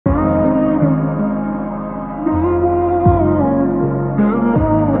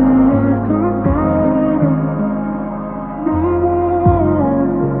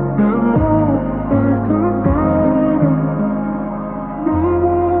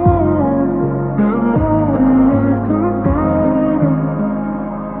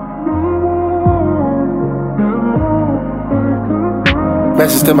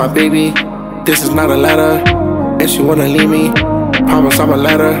Message to my baby, this is not a letter. If she wanna leave me, promise I'ma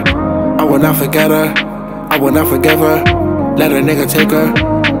let her. I will not forget her, I will not forgive her. Let a nigga take her,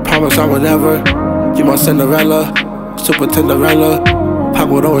 promise I will never. You my Cinderella, super Tinderella. Pop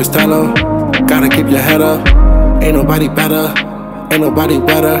would always tell her, gotta keep your head up. Ain't nobody better, ain't nobody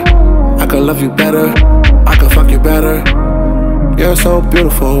better. I could love you better, I could fuck you better. You're so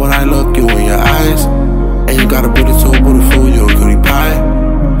beautiful when I look you in your eyes. And you got a booty so beautiful, you're a cutie pie.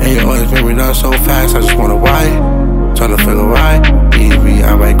 And you always make me love so fast, I just wonder why. Tryna figure why. Leave me,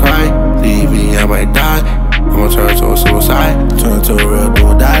 I might cry. Leave me, I might die. I'ma turn to a suicide, turn to a real do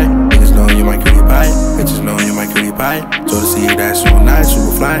or die. Niggas know you my cutie pie, bitches know you my cutie pie. So to see that super nice,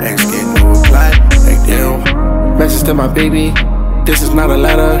 super fly, ex get no reply. Like damn. Message to my baby, this is not a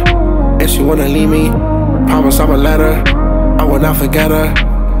letter. If she wanna leave me, promise I'ma let her. I will not forget her,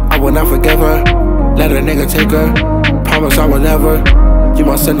 I will not forgive her. Let a nigga take her, promise I will never. You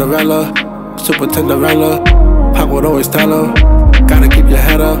my Cinderella, super Tinderella. Pop would always tell her, gotta keep your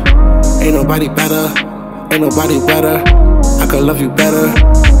head up. Ain't nobody better, ain't nobody better. I could love you better,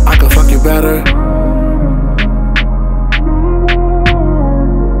 I could fuck you better.